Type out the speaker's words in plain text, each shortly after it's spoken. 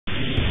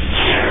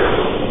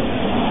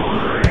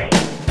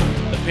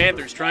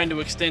Panthers trying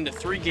to extend a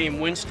 3-game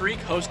win streak,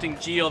 hosting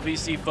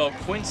GLVC foe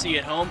Quincy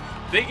at home.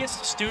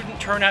 Biggest student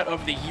turnout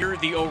of the year,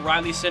 the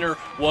O'Reilly Center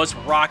was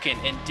rocking,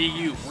 and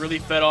DU really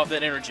fed off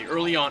that energy.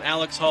 Early on,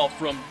 Alex Hall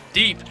from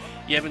deep.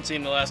 You haven't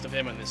seen the last of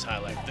him in this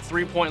highlight. The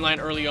three-point line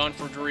early on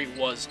for Drury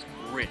was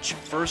rich.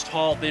 First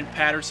Hall, then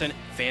Patterson.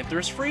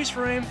 Panthers freeze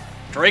frame.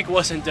 Drake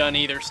wasn't done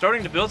either,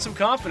 starting to build some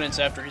confidence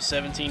after his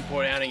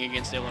 17-point outing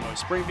against Illinois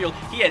Springfield.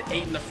 He had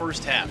 8 in the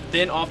first half.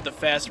 Then off the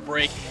fast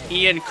break,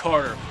 Ian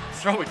Carter.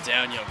 Throw it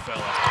down, young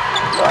fella.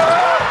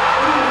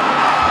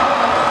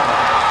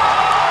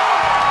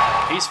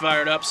 He's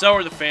fired up, so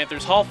are the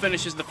Panthers. Hall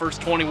finishes the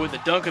first 20 with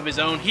a dunk of his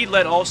own. He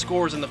led all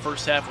scorers in the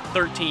first half with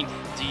 13,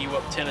 DU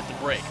up 10 at the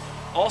break.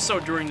 Also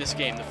during this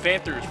game, the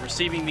Panthers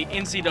receiving the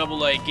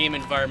NCAA Game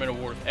Environment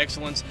Award of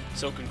Excellence,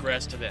 so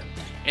congrats to them.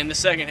 In the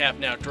second half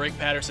now, Drake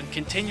Patterson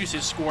continues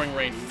his scoring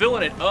reign,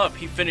 filling it up.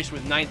 He finished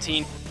with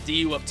 19,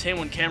 DU up 10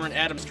 when Cameron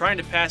Adams trying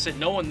to pass it,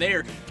 no one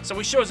there, so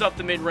he shows up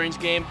the mid-range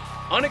game.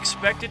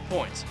 Unexpected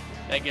points.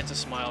 That gets a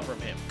smile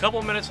from him. A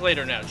couple minutes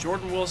later now,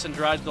 Jordan Wilson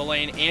drives the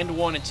lane and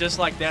one, and just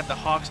like that, the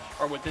Hawks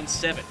are within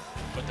 7.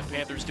 But the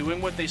Panthers doing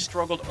what they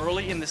struggled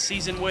early in the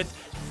season with,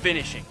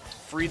 finishing.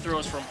 Free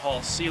throws from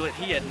Hall seal it.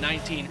 He had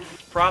 19.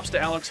 Props to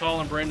Alex Hall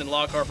and Brandon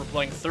Lockhart for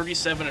playing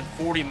 37 and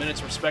 40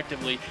 minutes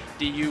respectively.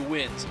 DU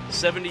wins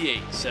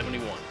 78-71.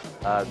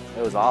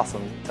 It was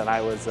awesome. Tonight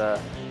was a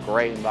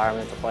great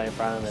environment to play in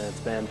front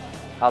of, and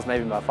that was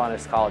maybe my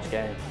funnest college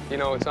game. You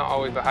know, it's not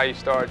always about how you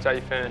start, it's how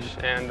you finish,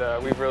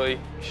 and we've really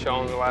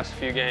shown the last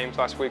few games,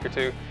 last week or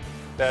two,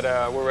 that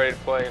we're ready to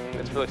play, and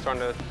it's really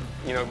starting to,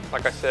 you know,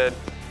 like I said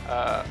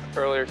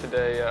earlier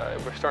today,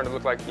 we're starting to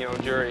look like, you know,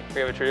 Drury.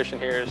 We have a tradition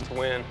here is to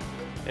win,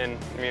 and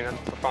I mean, I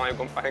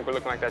think we're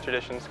looking like that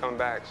tradition's coming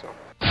back. So.